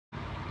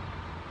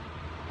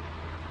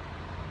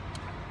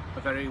a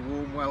very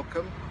warm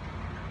welcome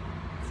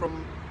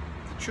from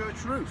the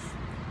church roof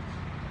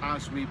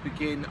as we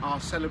begin our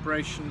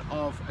celebration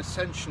of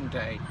Ascension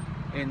Day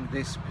in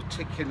this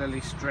particularly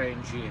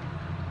strange year.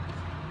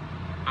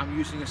 I'm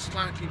using a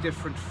slightly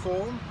different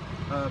form,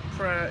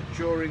 prayer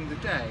during the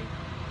day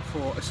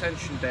for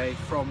Ascension Day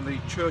from the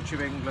Church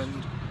of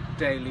England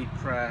Daily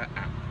Prayer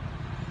app.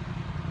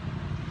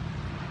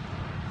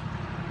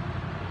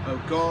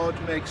 O God,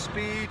 make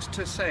speed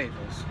to save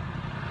us.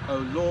 O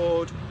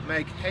Lord,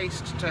 make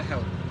haste to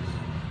help us.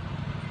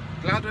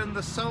 Gladden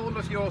the soul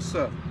of your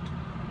servant,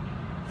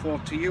 for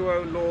to you,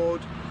 O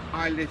Lord,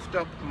 I lift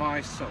up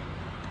my soul.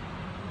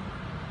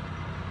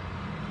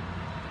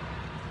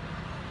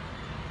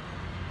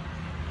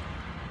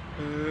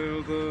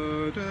 Hail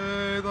the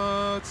day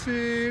that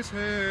sees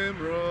him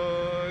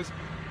rise,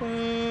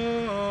 Alleluia.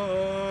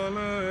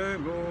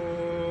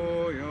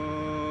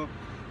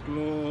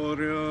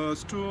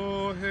 Glorious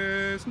to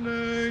his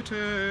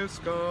native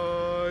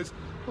skies,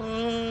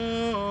 Alleluia.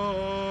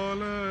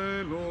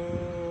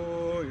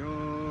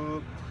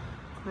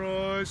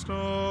 Christ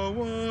a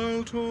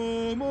while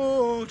to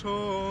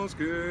mortals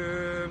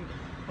given,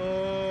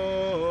 Alleluia.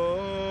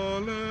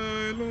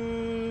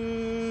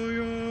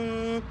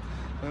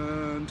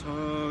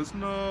 Enters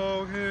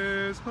now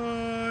his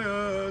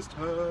highest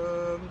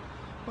heaven,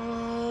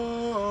 Alleluia.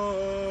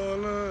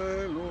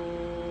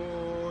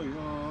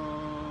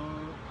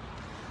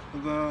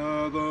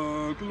 There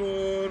the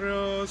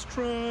glorious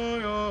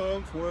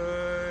triumph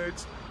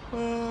waits,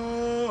 Alleluia.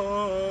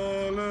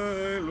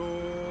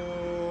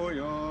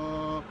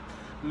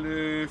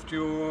 Lift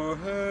your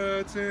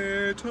heads,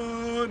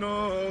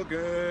 eternal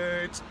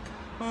gates,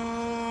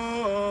 Alleluia.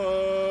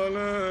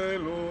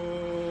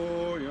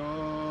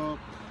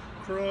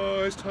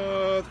 Christ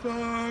hath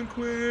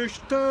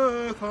vanquished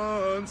death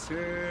and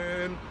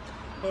sin,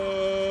 Alleluia.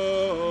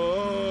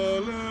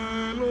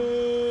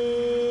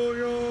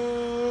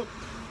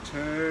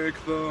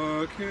 Take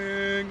the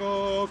King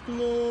of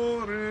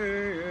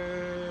glory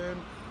in,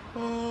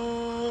 Alleluia.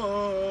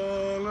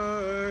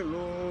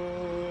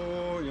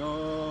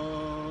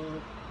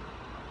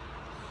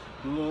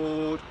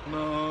 Lord,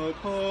 now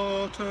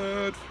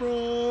parted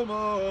from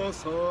our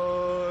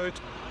sight,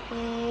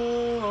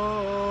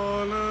 Alleluia.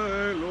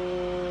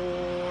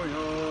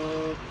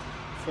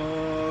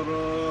 Far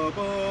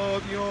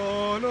above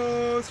yon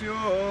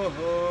azure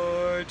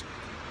height,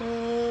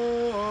 Alleluia.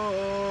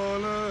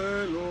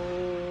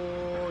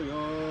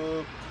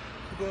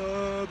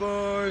 There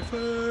thy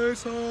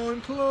face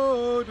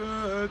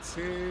unclouded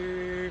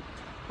see,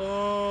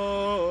 Alleluia.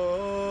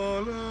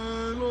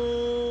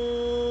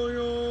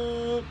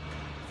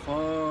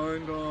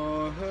 Find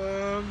our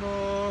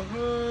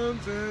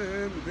hands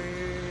in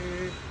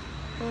thee,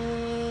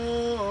 Alleluia.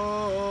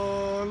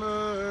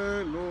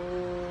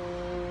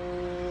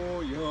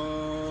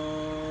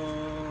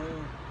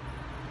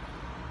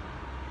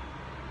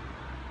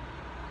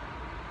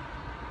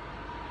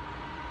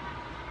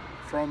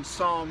 From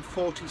Psalm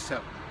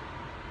 47.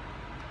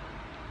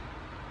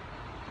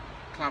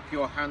 Clap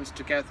your hands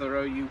together,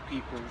 O you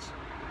peoples.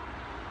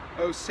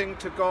 O sing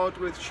to God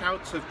with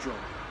shouts of joy,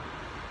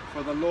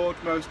 for the Lord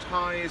Most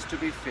High is to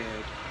be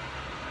feared.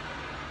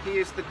 He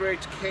is the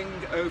great King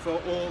over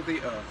all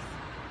the earth.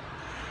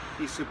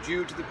 He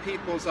subdued the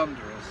peoples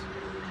under us,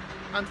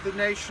 and the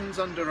nations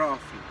under our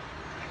feet.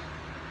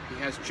 He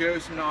has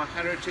chosen our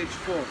heritage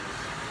for us,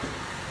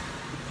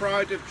 the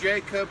pride of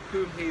Jacob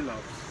whom he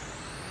loves.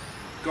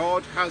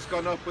 God has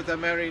gone up with a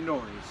merry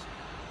noise,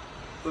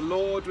 the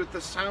Lord with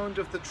the sound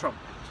of the trumpet.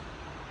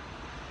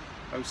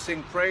 O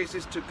sing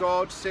praises to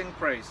God, sing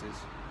praises.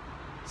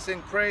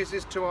 Sing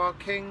praises to our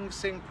King,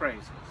 sing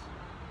praises.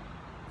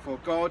 For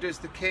God is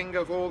the King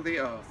of all the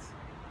earth.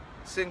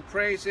 Sing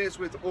praises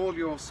with all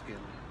your skill.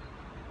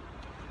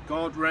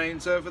 God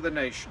reigns over the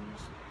nations.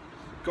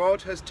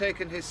 God has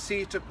taken his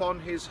seat upon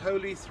his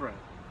holy throne.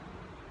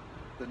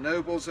 The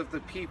nobles of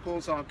the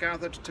peoples are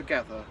gathered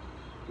together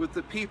with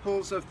the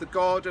peoples of the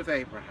God of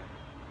Abraham.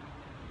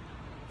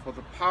 For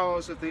the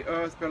powers of the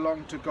earth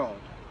belong to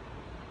God,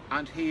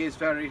 and he is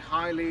very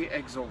highly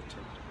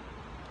exalted.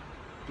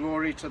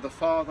 Glory to the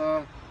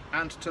Father,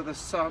 and to the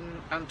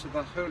Son, and to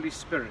the Holy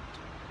Spirit,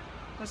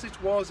 as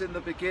it was in the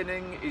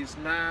beginning, is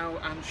now,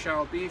 and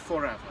shall be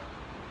forever.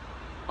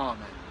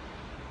 Amen.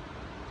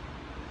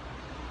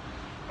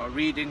 A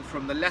reading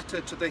from the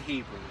letter to the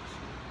Hebrews.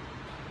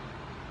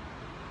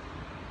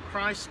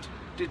 Christ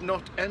did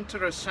not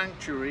enter a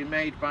sanctuary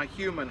made by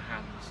human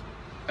hands,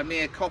 a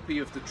mere copy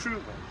of the true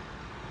one,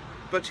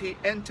 but he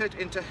entered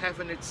into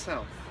heaven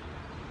itself,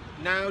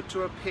 now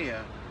to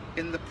appear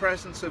in the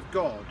presence of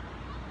God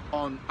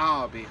on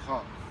our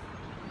behalf.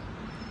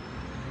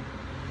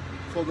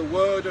 For the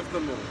word of the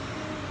Lord.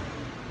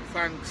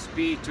 Thanks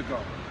be to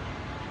God.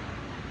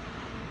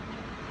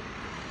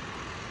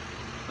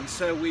 And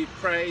so we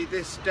pray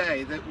this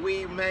day that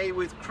we may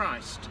with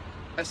Christ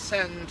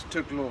ascend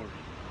to glory.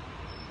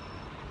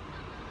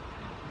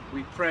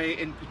 We pray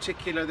in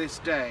particular this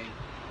day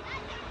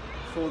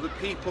for the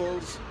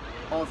peoples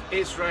of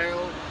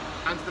Israel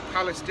and the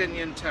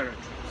Palestinian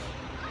territories.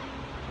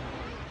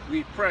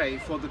 we pray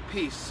for the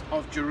peace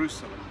of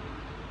Jerusalem.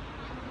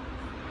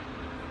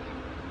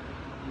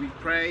 We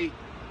pray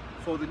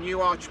for the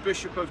new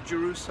Archbishop of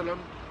Jerusalem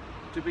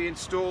to be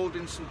installed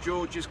in St.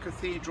 George's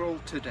Cathedral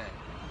today.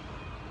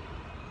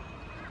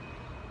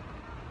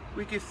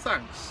 We give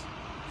thanks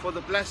for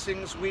the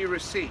blessings we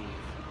receive.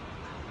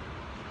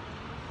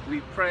 We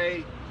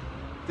pray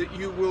that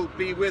you will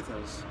be with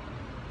us,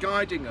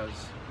 guiding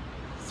us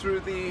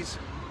through these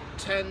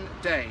 10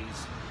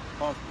 days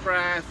of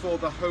prayer for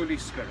the Holy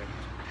Spirit.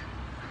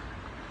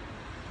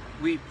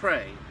 We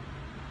pray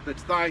that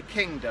thy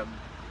kingdom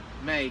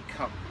may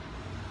come.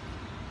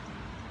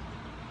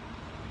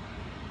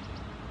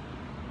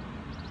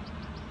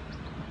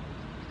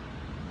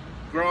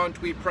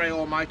 Grant, we pray,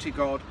 Almighty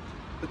God,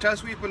 that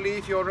as we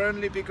believe your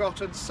only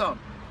begotten Son,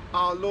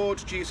 our Lord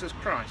Jesus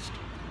Christ,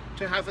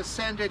 to have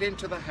ascended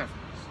into the heavens,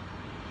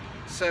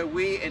 so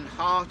we in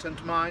heart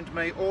and mind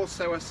may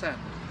also ascend,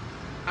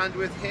 and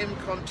with him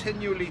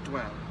continually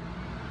dwell,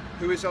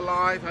 who is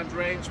alive and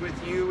reigns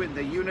with you in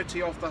the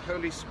unity of the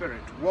Holy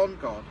Spirit, one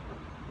God,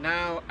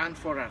 now and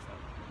forever.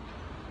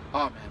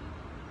 Amen.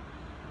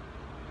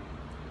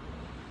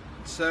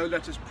 So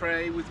let us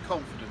pray with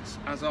confidence,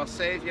 as our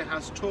Saviour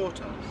has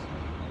taught us.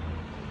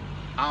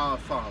 Our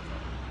Father,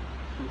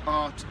 who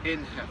art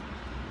in heaven,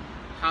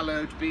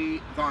 hallowed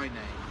be thy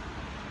name.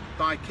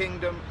 Thy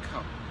kingdom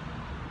come,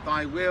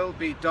 thy will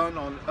be done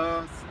on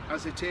earth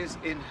as it is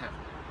in heaven.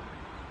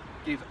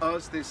 Give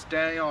us this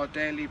day our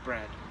daily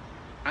bread,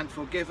 and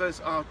forgive us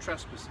our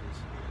trespasses,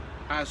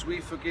 as we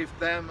forgive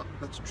them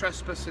that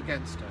trespass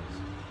against us.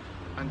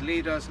 And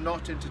lead us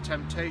not into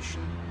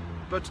temptation,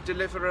 but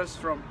deliver us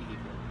from evil.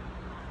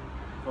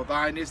 For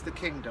thine is the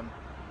kingdom,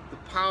 the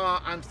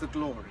power and the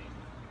glory,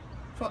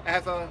 for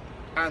ever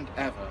and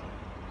ever.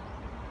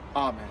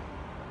 Amen.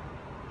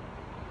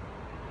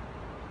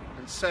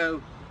 And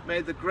so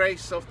may the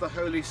grace of the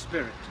Holy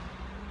Spirit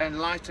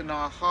enlighten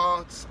our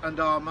hearts and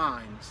our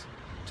minds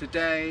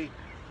today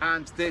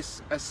and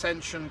this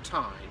Ascension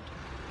tide.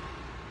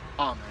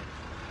 Amen.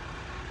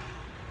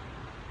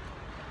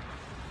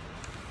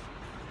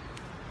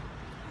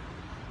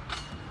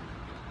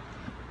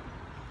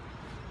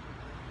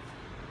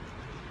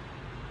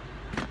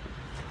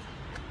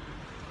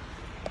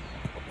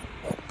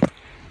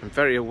 I'm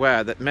very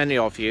aware that many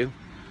of you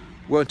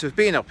won't have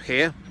been up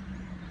here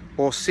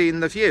or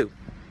seen the view.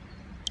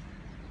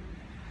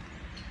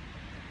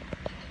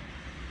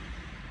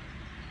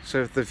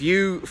 So the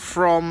view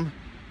from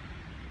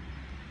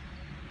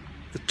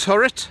the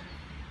turret,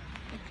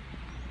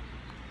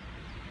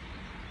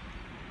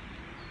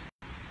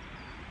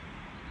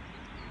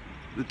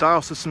 the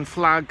diocesan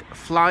flag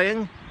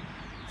flying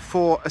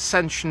for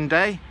Ascension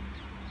Day,